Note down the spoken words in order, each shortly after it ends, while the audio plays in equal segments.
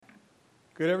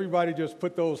Could everybody just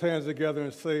put those hands together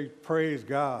and say, praise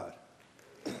God?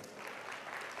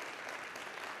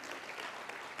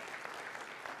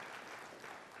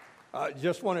 I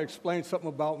just want to explain something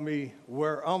about me.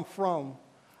 Where I'm from,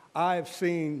 I've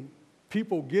seen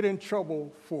people get in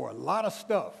trouble for a lot of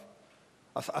stuff.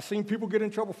 I've seen people get in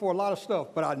trouble for a lot of stuff,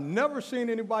 but I've never seen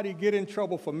anybody get in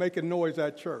trouble for making noise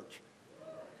at church.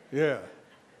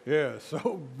 Yeah,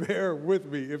 so bear with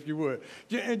me, if you would.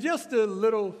 And just a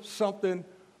little something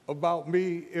about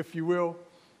me, if you will.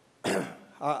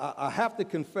 I have to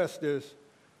confess this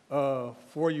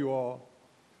for you all,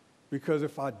 because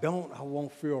if I don't, I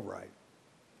won't feel right.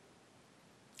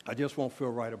 I just won't feel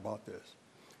right about this.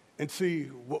 And see,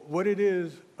 what it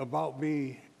is about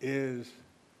me is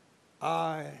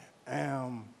I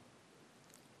am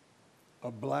a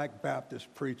Black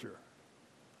Baptist preacher.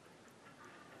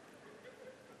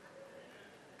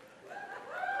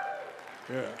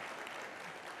 Yeah.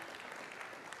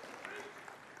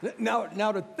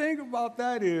 Now the thing about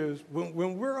that is,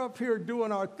 when we're up here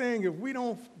doing our thing, if we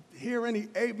don't hear any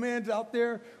amens out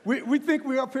there, we think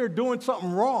we're up here doing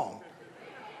something wrong.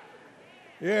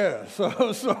 Yeah,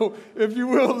 so if you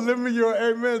will, lend me your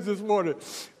amens this morning.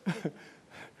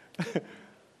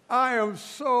 I am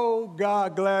so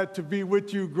God glad to be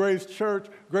with you, Grace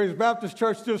Baptist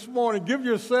Church this morning. Give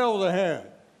yourselves a hand.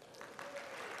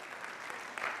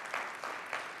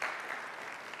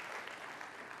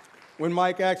 When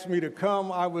Mike asked me to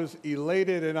come, I was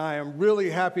elated, and I am really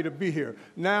happy to be here.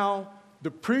 Now, the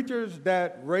preachers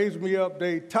that raised me up,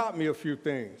 they taught me a few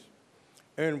things.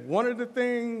 And one of the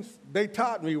things they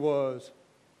taught me was,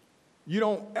 you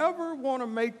don't ever want to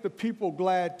make the people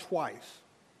glad twice.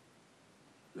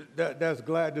 That's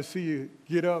glad to see you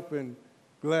get up and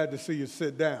glad to see you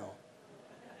sit down.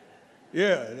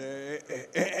 Yeah,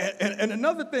 and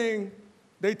another thing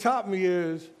they taught me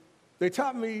is,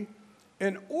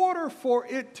 in order for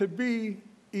it to be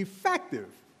effective,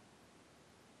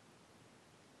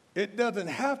 it doesn't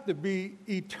have to be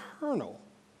eternal.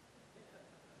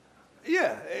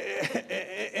 Yeah,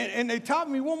 and they taught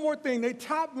me one more thing. They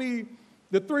taught me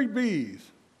the 3 B's.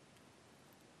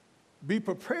 Be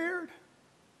prepared,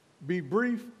 be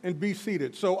brief, and be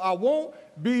seated. So I won't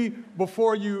be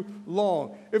before you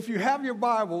long. If you have your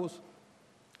Bibles,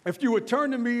 if you would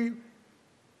turn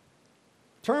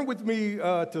with me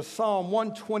to Psalm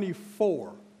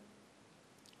 124.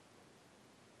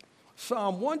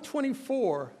 Psalm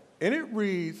 124, and it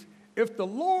reads, if the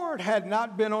Lord had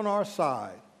not been on our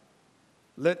side,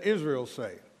 let Israel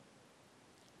say.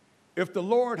 If the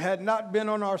Lord had not been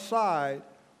on our side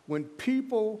when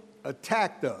people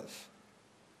attacked us,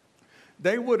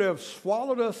 they would have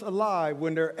swallowed us alive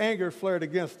when their anger flared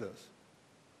against us.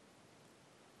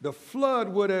 The flood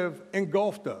would have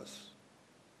engulfed us.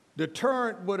 The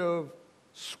torrent would have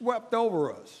swept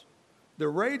over us. The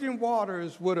raging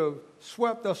waters would have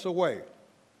swept us away.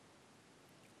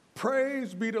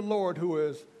 Praise be the Lord who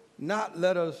has not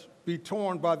let us be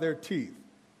torn by their teeth.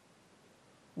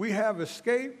 We have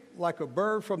escaped like a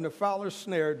bird from the fowler's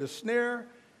snare. The snare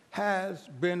has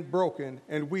been broken,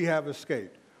 and we have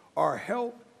escaped. Our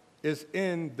help is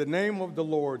in the name of the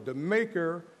Lord, the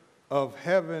maker of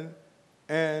heaven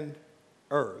and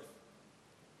earth.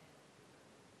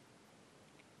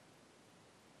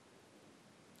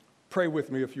 Pray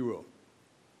with me, if you will.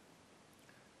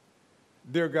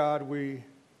 Dear God, we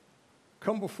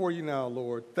come before you now,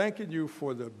 Lord, thanking you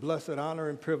for the blessed honor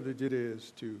and privilege it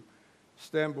is to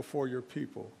stand before your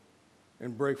people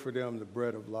and break for them the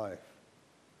bread of life.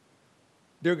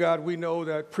 Dear God, we know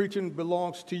that preaching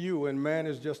belongs to you, and man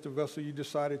is just a vessel you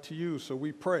decided to use. So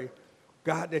we pray,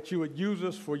 God, that you would use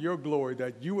us for your glory,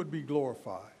 that you would be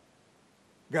glorified.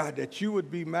 God, that you would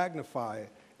be magnified,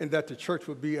 and that the church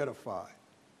would be edified.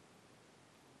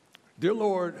 Dear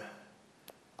Lord,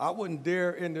 I wouldn't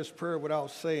dare end this prayer without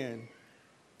saying,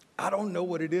 I don't know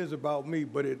what it is about me,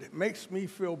 but it makes me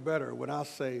feel better when I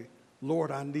say, Lord,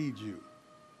 I need you.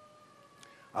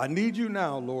 I need you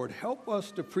now, Lord. Help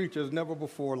us to preach as never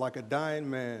before, like a dying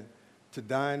man to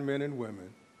dying men and women.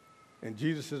 In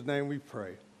Jesus' name we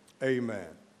pray. Amen.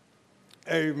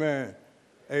 Amen.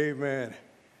 Amen.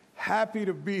 Happy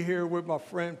to be here with my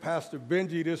friend, Pastor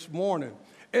Benji, this morning.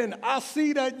 And I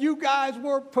see that you guys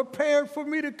were prepared for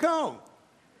me to come.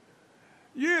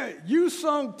 Yeah, you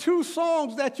sung 2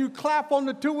 songs that you clap on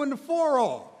the 2 and the 4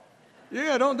 on.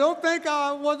 Yeah, don't think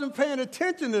I wasn't paying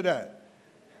attention to that.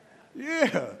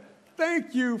 Yeah,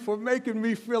 thank you for making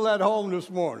me feel at home this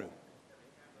morning.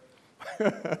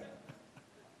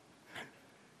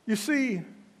 You see,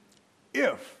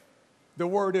 the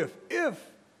word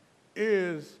if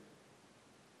is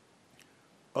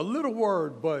a little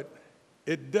word, but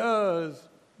it does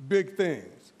big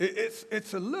things.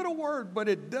 It's a little word, but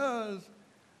it does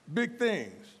big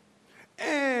things.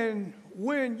 And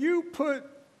when you put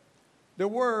the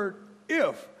word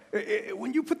if,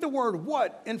 when you put the word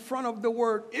what in front of the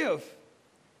word if,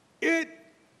 it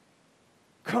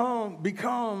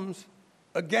becomes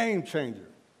a game changer.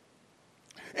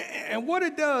 And what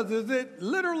it does is it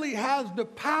literally has the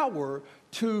power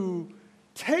to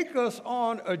take us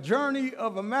on a journey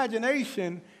of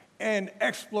imagination and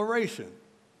exploration.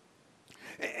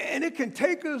 And it can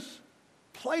take us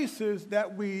places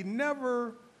that we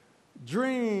never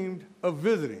dreamed of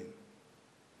visiting.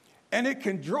 And it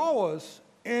can draw us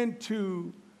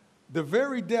into the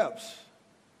very depths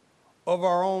of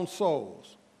our own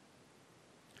souls.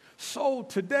 So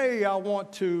today I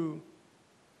want to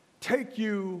take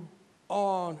you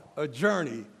on a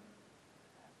journey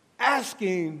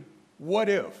asking, what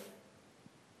if?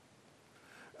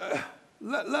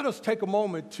 Let us take a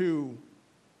moment to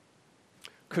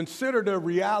consider the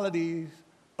realities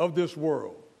of this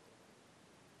world.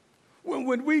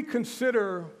 When we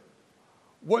consider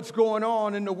what's going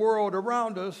on in the world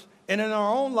around us and in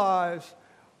our own lives,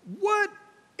 what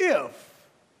if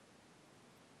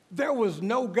there was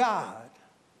no God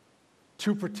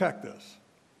to protect us?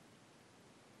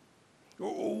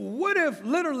 What if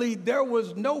literally there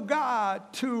was no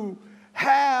God to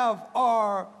have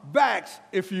our backs,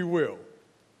 if you will?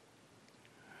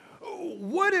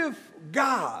 What if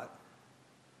God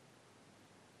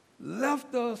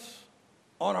left us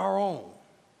on our own?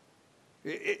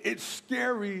 It's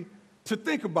scary to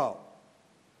think about.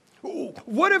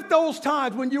 What if those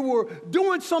times when you were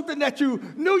doing something that you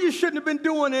knew you shouldn't have been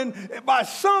doing, and by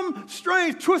some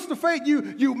strange twist of fate,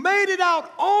 you made it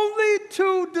out only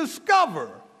to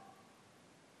discover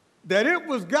that it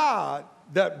was God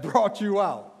that brought you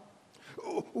out?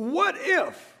 What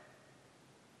if,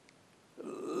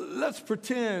 let's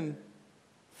pretend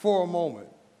for a moment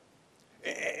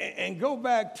and go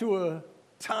back to a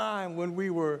time when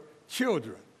we were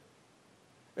children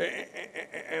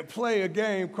and play a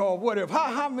game called What If?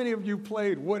 How many of you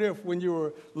played What If when you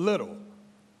were little?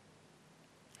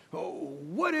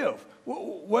 What if?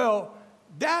 Well,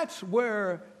 that's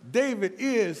where David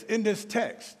is in this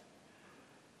text.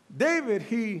 David,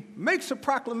 he makes a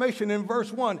proclamation in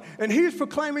verse 1, and he's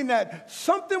proclaiming that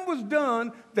something was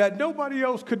done that nobody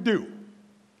else could do.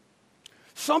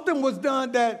 Something was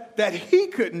done that he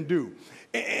couldn't do.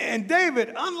 And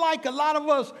David, unlike a lot of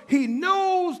us, he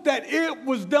knows that it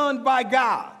was done by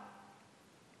God.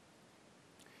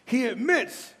 He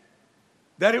admits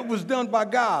that it was done by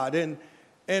God,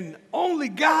 and only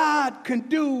God can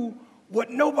do what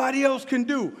nobody else can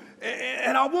do.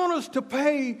 And I want us to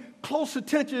pay close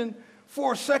attention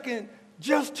for a second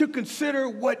just to consider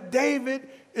what David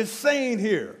is saying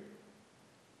here.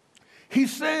 He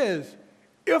says,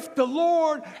 if the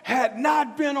Lord had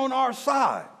not been on our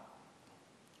side,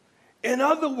 in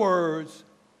other words,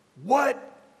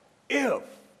 what if?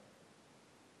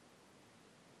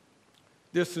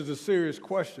 This is a serious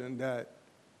question that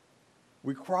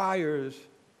requires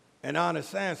an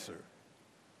honest answer.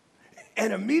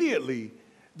 And immediately,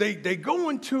 they go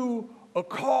into a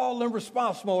call and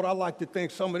response mode. I like to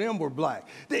think some of them were black.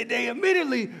 They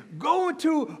immediately go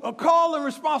into a call and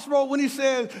response mode when he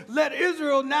says, let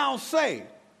Israel now say,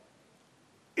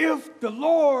 if the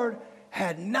Lord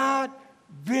had not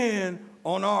been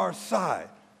on our side.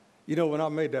 You know, when I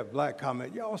made that black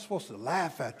comment, y'all were supposed to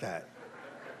laugh at that.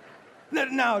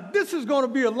 Now, this is going to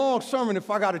be a long sermon if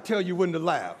I got to tell you when to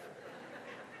laugh.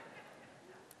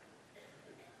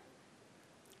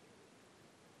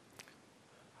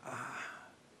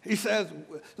 He says,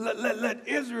 let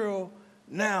Israel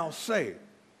now say.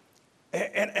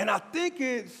 And I think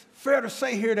it's fair to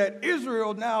say here that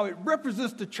Israel now, it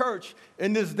represents the church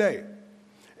in this day.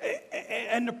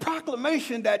 And the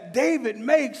proclamation that David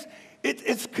makes,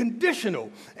 it's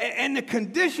conditional. And the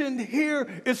condition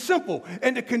here is simple.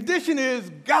 And the condition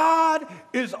is God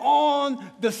is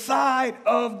on the side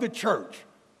of the church.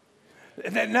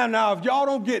 Now, if y'all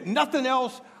don't get nothing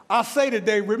else I say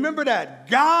today, remember that.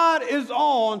 God is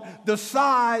on the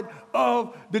side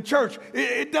of the church.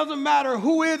 It doesn't matter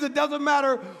who is, it doesn't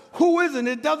matter who isn't,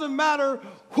 it doesn't matter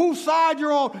whose side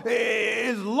you're on,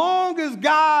 as long as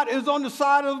God is on the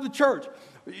side of the church.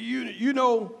 You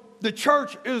know, the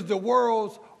church is the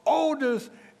world's oldest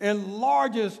and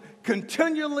largest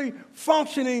continually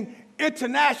functioning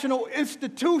international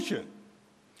institution.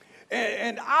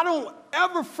 And I don't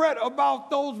ever fret about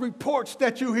those reports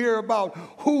that you hear about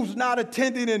who's not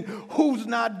attending and who's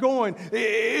not going.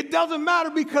 It doesn't matter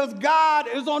because God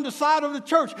is on the side of the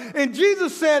church. And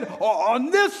Jesus said,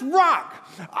 on this rock,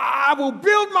 I will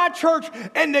build my church,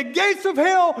 and the gates of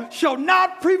hell shall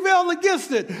not prevail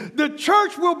against it. The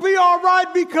church will be all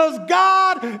right because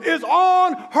God is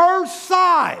on her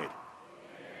side.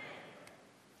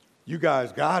 You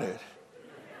guys got it.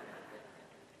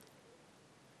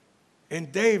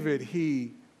 And David,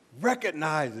 he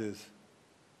recognizes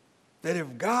that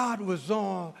if God was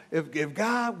not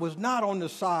on the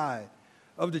side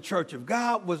of the church, if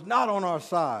God was not on our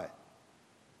side,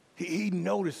 he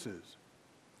notices,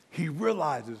 he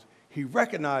realizes, he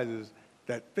recognizes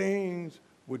that things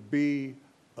would be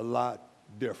a lot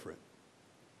different.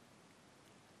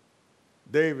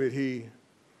 David, he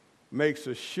makes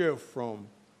a shift from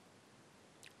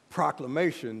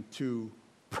proclamation to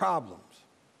problems.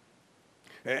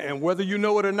 And whether you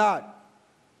know it or not,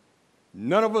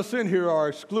 none of us in here are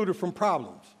excluded from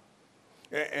problems.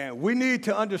 And we need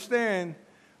to understand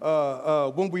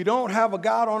when we don't have a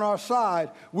God on our side,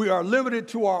 we are limited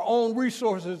to our own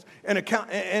resources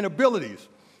and abilities.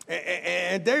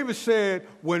 And David said,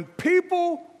 when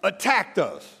people attacked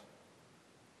us.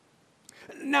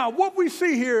 Now, what we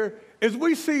see here is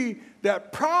we see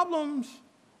that problems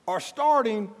are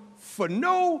starting for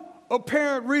no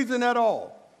apparent reason at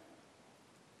all.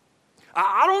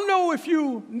 I don't know if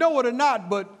you know it or not,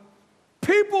 but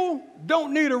people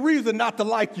don't need a reason not to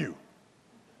like you.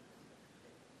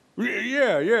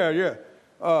 Yeah.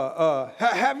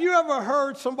 Have you ever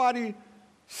heard somebody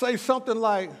say something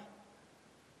like,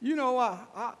 you know,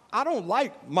 I don't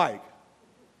like Mike.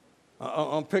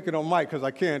 I'm picking on Mike because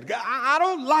I can't. I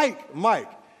don't like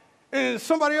Mike. And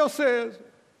somebody else says,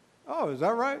 oh, is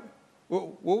that right?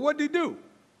 Well, what did he do?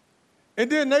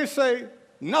 And then they say,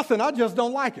 nothing, I just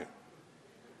don't like him.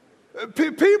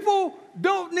 People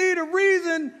don't need a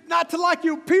reason not to like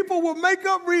you. People will make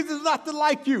up reasons not to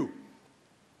like you.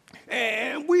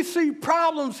 And we see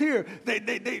problems here.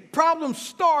 Problems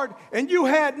start, and you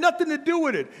had nothing to do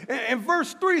with it. And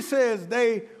verse 3 says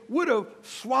they would have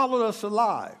swallowed us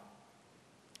alive.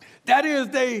 That is,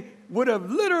 they would have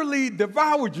literally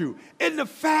devoured you. And the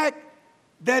fact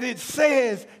that it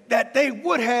says that they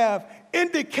would have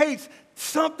indicates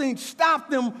something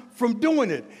stopped them from doing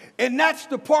it. And that's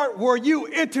the part where you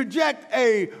interject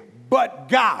a but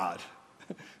God.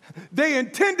 They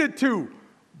intended to,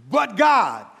 but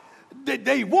God.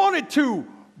 They wanted to,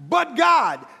 but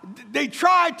God. They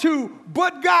tried to,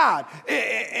 but God.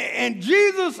 And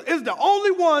Jesus is the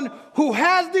only one who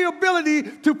has the ability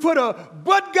to put a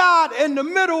but God in the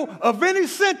middle of any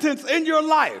sentence in your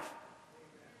life.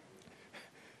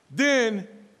 Then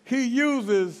he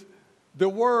uses the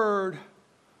word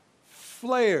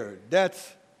flared.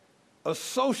 That's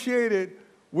associated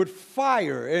with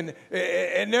fire. And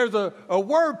there's a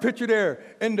word picture there.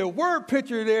 And the word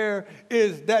picture there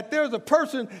is that there's a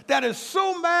person that is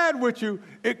so mad with you,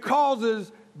 it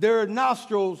causes their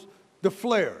nostrils to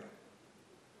flare.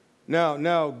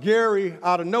 Now, Gary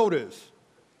ought to know this.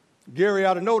 Gary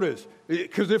ought to know this.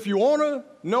 Because if you want to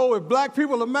know if black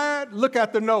people are mad, look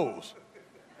at the nose.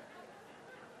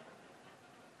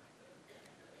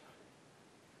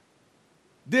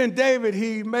 Then David,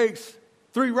 he makes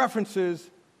 3 references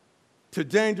to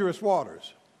dangerous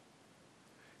waters.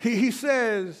 He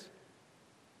says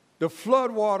the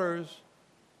flood waters,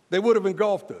 they would have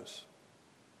engulfed us.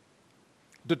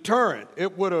 The torrent,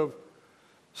 it would have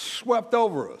swept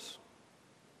over us.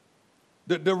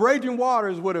 The raging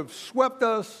waters would have swept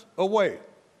us away.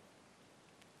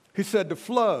 He said the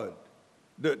flood,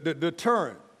 the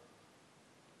torrent,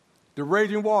 the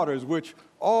raging waters, which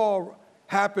all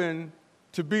happen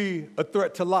to be a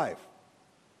threat to life.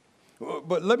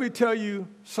 But let me tell you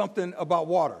something about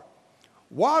water.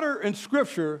 Water in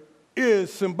Scripture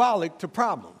is symbolic to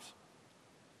problems.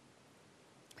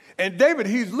 And David,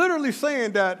 he's literally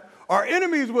saying that our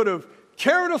enemies would have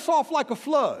carried us off like a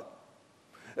flood.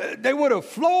 They would have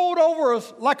flowed over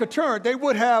us like a torrent. They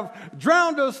would have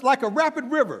drowned us like a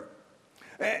rapid river.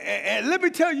 And let me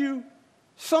tell you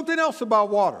something else about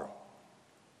water.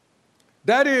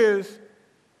 That is,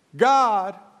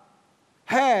 God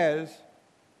has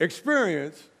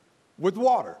experience with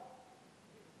water.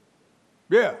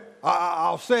 Yeah,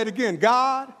 I'll say it again.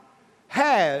 God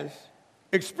has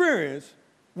experience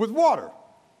with water.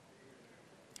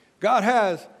 God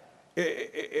has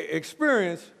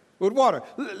experience with water.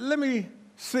 Let me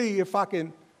see if I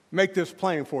can make this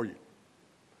plain for you.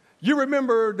 You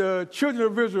remember the children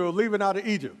of Israel leaving out of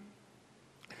Egypt.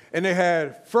 And they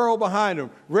had Pharaoh behind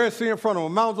them, Red Sea in front of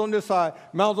them, mountains on this side,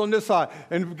 mountains on this side.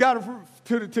 And got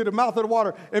to the mouth of the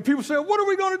water. And people said, what are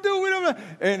we going to do?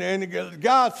 And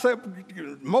God said,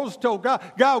 Moses told God,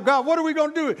 what are we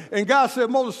going to do? And God said,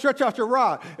 Moses, stretch out your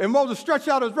rod. And Moses stretched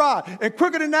out his rod. And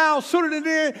quicker than now, sooner than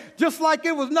then, just like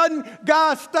it was nothing,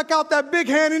 God stuck out that big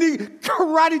hand and he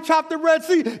karate chopped the Red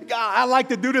Sea. God, I like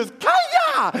to do this.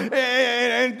 Kaya!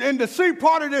 And the sea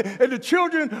parted and the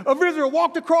children of Israel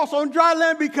walked across on dry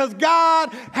land because God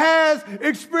has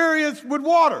experience with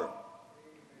water.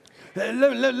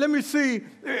 Let me see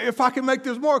if I can make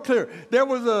this more clear. There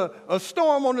was a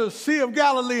storm on the Sea of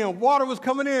Galilee, and water was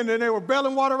coming in, and they were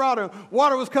bailing water out, and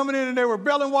water was coming in, and they were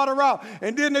bailing water out.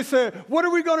 And then they said, what are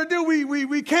we going to do?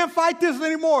 We can't fight this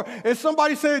anymore. And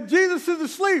somebody said, Jesus is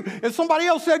asleep. And somebody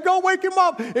else said, go wake him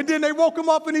up. And then they woke him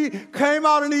up, and he came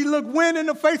out, and he looked wind in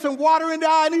the face and water in the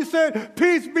eye, and he said,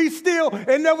 peace, be still.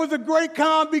 And there was a great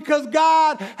calm because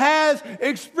God has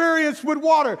experience with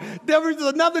water. There was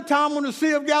another time on the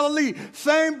Sea of Galilee.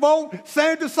 Same boat,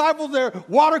 same disciples there.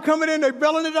 Water coming in, they're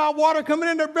bailing it out. Water coming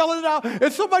in, they're bailing it out.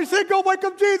 And somebody said, go wake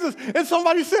up Jesus. And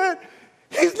somebody said,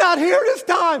 he's not here this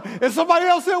time. And somebody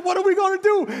else said, what are we going to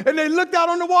do? And they looked out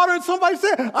on the water and somebody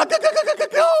said,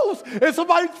 ghost.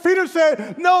 And Peter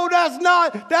said, no,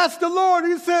 that's the Lord.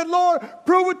 He said, Lord,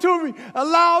 prove it to me.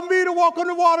 Allow me to walk on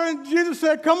the water. And Jesus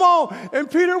said, come on.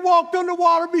 And Peter walked on the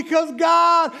water because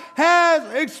God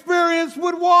has experience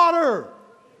with water.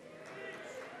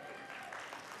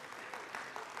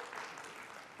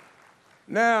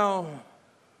 Now,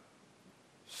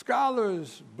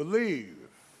 scholars believe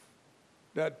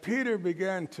that Peter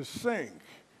began to sink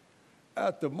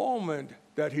at the moment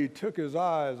that he took his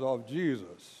eyes off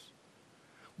Jesus.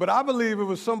 But I believe it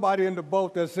was somebody in the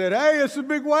boat that said, hey, it's a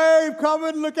big wave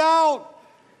coming, look out.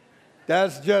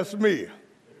 That's just me.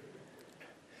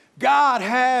 God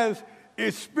has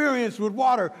experience with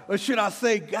water, or should I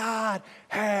say God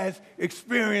has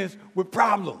experience with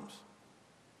problems.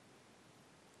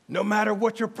 No matter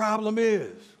what your problem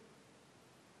is,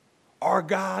 our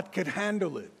God can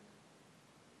handle it.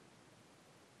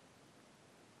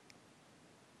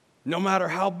 No matter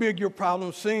how big your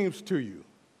problem seems to you,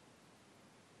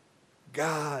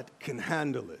 God can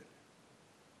handle it.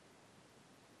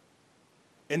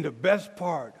 And the best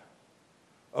part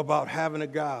about having a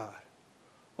God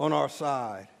on our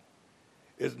side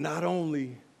is not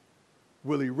only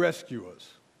will he rescue us,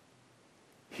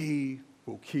 he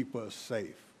will keep us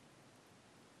safe.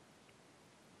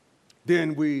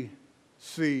 Then we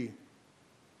see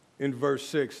in verse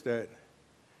 6 that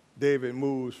David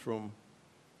moves from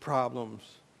problems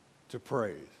to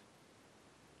praise.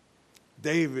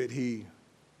 David, he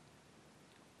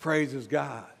praises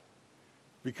God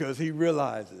because he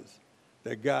realizes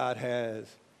that God has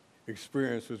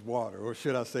experience with water, or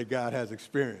should I say God has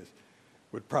experience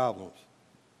with problems.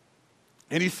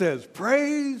 And he says,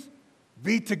 praise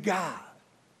be to God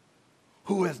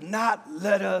who has not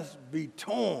let us be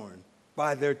torn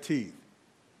by their teeth.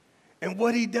 And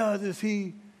what he does is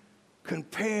he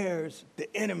compares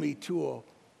the enemy to a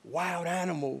wild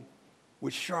animal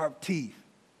with sharp teeth.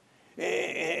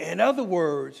 In other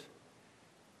words,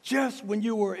 just when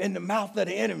you were in the mouth of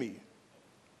the enemy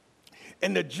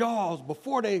and the jaws,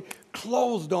 before they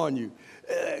closed on you,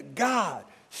 God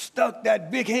stuck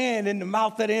that big hand in the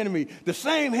mouth of the enemy. The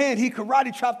same hand he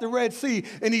karate chopped the Red Sea,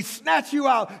 and he snatched you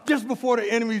out just before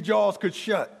the enemy's jaws could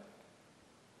shut.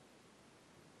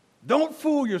 Don't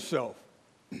fool yourself.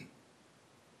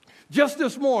 Just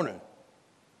this morning,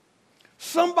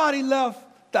 somebody left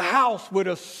the house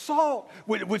with salt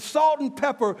and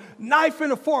pepper, knife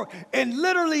and a fork, and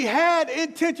literally had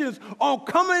intentions on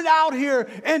coming out here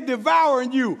and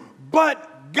devouring you.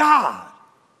 But God,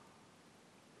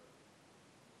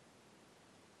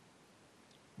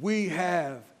 we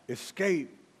have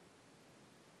escaped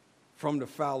from the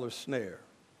fowler's snare.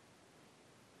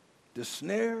 The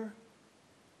snare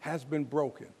has been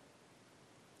broken,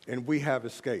 and we have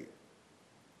escaped.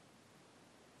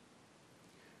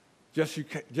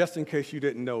 Just in case you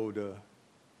didn't know, the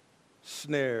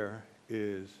snare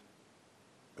is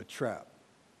a trap.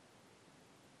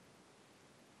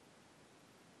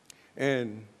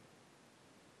 And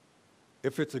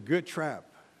if it's a good trap,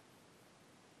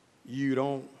 you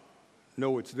don't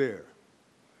know it's there.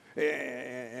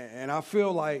 And I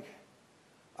feel like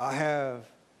I have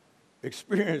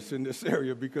experience in this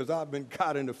area because I've been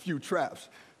caught in a few traps.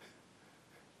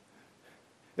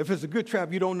 If it's a good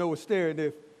trap, you don't know it's there. And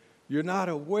if you're not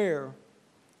aware,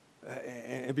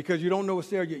 and because you don't know it's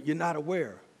there, you're not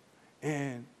aware.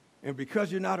 And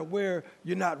because you're not aware,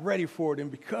 you're not ready for it.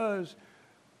 And because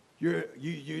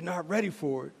you're not ready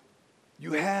for it,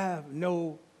 you have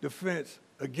no defense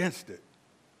against it.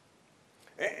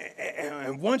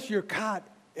 And once you're caught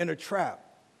in a trap,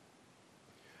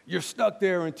 you're stuck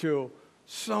there until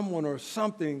someone or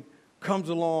something comes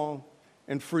along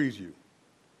and frees you.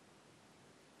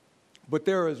 But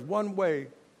there is one way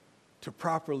to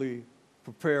properly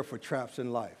prepare for traps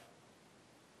in life.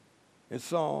 In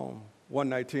Psalm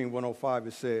 119, 105,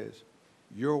 it says,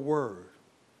 "Your word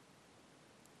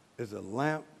is a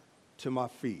lamp to my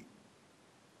feet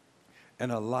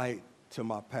and a light to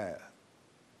my path."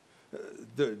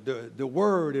 The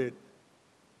word, it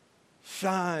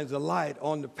shines a light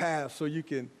on the path so you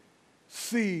can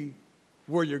see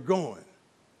where you're going.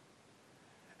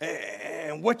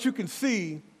 And what you can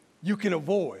see, you can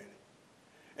avoid.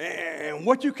 And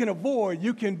what you can avoid,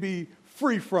 you can be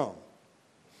free from.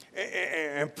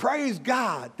 And praise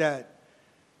God that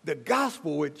the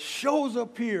gospel, it shows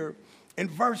up here in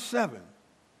verse 7.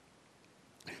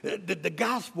 The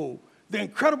gospel, the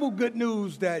incredible good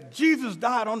news that Jesus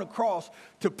died on the cross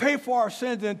to pay for our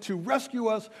sins and to rescue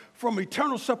us from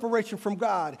eternal separation from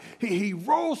God. He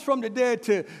rose from the dead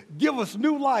to give us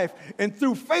new life. And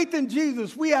through faith in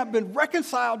Jesus, we have been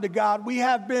reconciled to God. We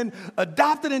have been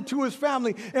adopted into his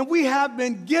family. And we have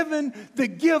been given the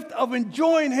gift of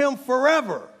enjoying him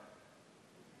forever.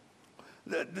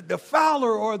 The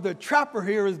fowler or the trapper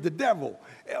here is the devil.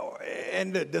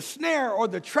 And the snare or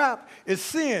the trap is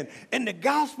sin. And the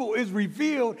gospel is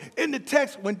revealed in the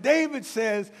text when David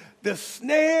says, the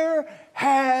snare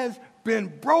has been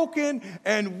broken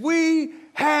and we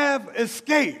have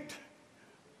escaped.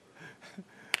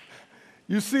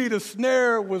 You see, the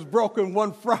snare was broken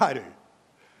one Friday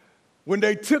when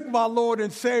they took my Lord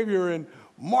and Savior and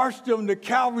marched him to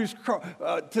Calvary's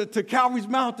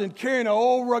mountain carrying an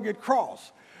old rugged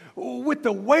cross. With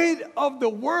the weight of the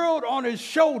world on his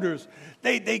shoulders,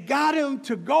 they got him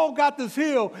to Golgotha's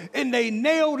hill and they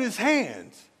nailed his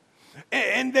hands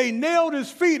and they nailed his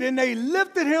feet and they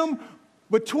lifted him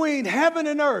between heaven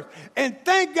and earth. And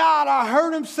thank God I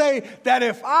heard him say that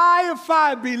if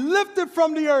I be lifted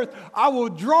from the earth, I will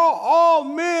draw all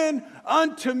men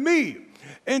unto me.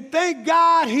 And thank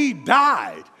God he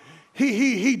died.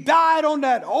 He died on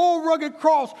that old rugged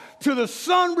cross till the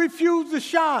sun refused to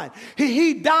shine.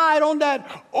 He died on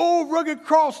that old rugged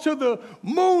cross till the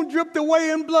moon dripped away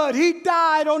in blood. He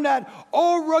died on that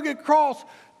old rugged cross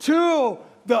till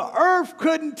the earth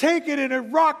couldn't take it and it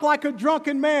rocked like a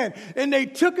drunken man. And they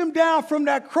took him down from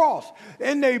that cross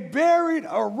and they buried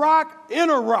a rock in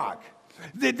a rock.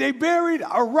 They buried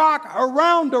a rock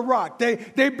around a rock.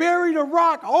 They buried a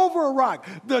rock over a rock.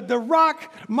 The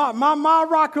rock, my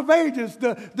rock of ages,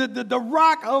 the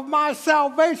rock of my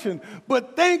salvation.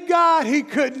 But thank God he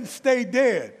couldn't stay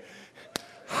dead.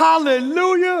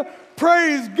 Hallelujah.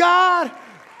 Praise God.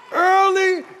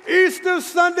 Early Easter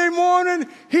Sunday morning,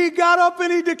 he got up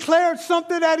and he declared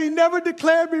something that he never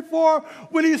declared before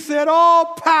when he said,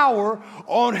 all power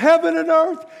on heaven and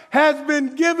earth has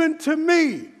been given to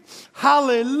me.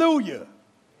 Hallelujah.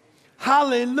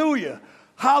 Hallelujah.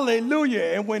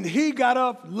 Hallelujah. And when he got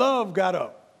up, love got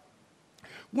up.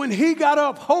 When he got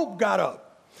up, hope got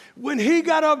up. When he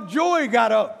got up, joy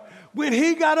got up. When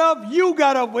he got up, you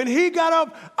got up. When he got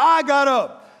up, I got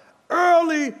up.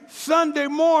 Early Sunday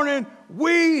morning,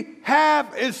 we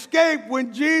have escaped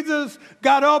when Jesus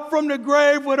got up from the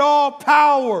grave with all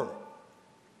power.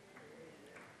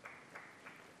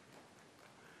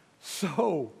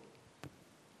 So,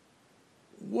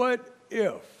 what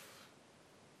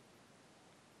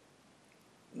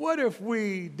if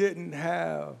we didn't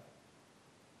have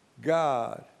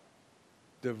God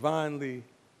divinely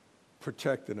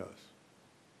protecting us?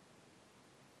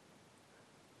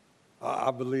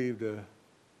 I believe the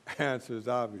answer is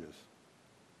obvious.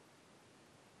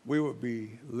 We would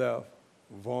be left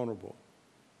vulnerable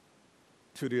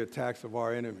to the attacks of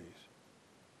our enemies,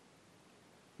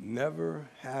 never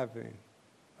having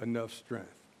enough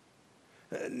strength,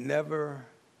 never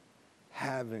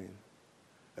having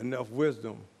enough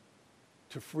wisdom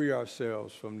to free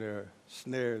ourselves from their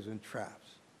snares and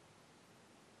traps.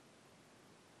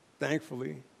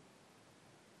 Thankfully,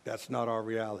 that's not our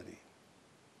reality.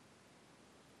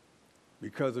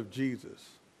 Because of Jesus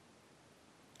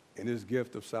and his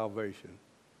gift of salvation,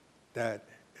 that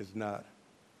is not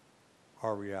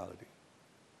our reality.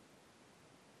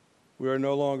 We are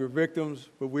no longer victims,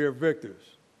 but we are victors.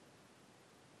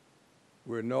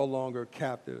 We're no longer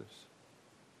captives,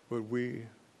 but we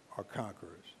are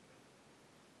conquerors.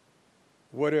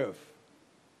 What if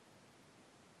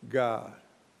God,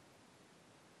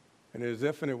 in his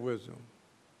infinite wisdom,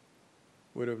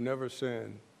 would have never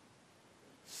sent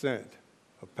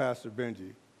a Pastor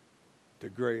Benji to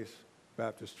Grace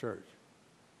Baptist Church?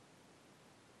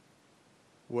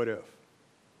 What if?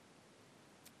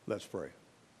 Let's pray.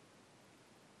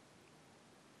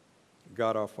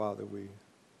 God our Father, we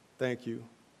thank you.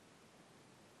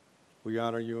 We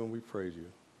honor you and we praise you.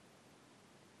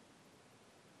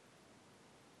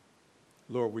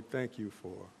 Lord, we thank you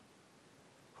for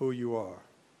who you are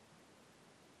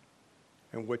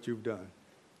and what you've done.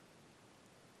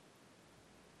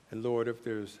 And Lord, if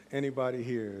there's anybody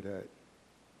here that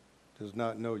does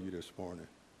not know you this morning,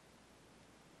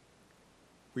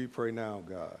 we pray now,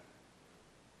 God,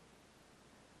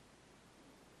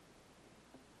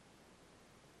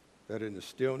 that in the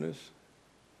stillness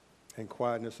and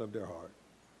quietness of their heart,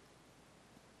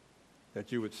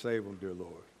 that you would save them, dear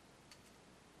Lord.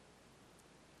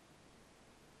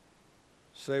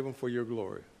 Save them for your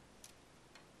glory,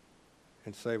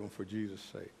 and save them for Jesus'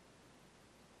 sake.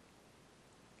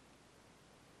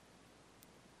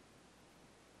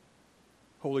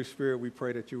 Holy Spirit, we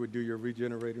pray that you would do your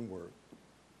regenerating work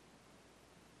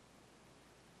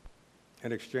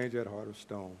and exchange that heart of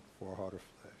stone for a heart of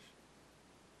flesh.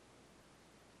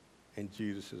 In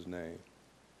Jesus' name.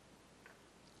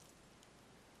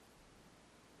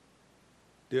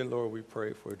 Dear Lord, we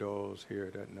pray for those here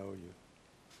that know you.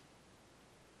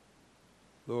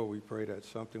 Lord, we pray that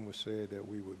something was said that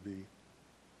we would be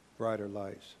brighter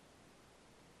lights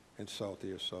and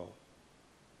saltier salt.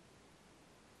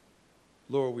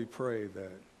 Lord, we pray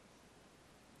that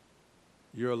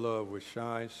your love would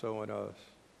shine so in us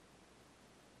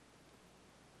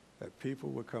that people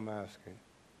would come asking,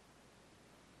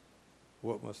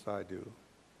 what must I do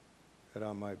that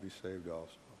I might be saved also?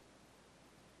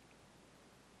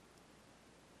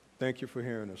 Thank you for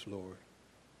hearing us, Lord.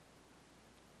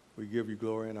 We give you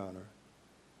glory and honor.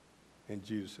 In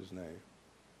Jesus' name,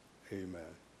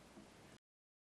 amen.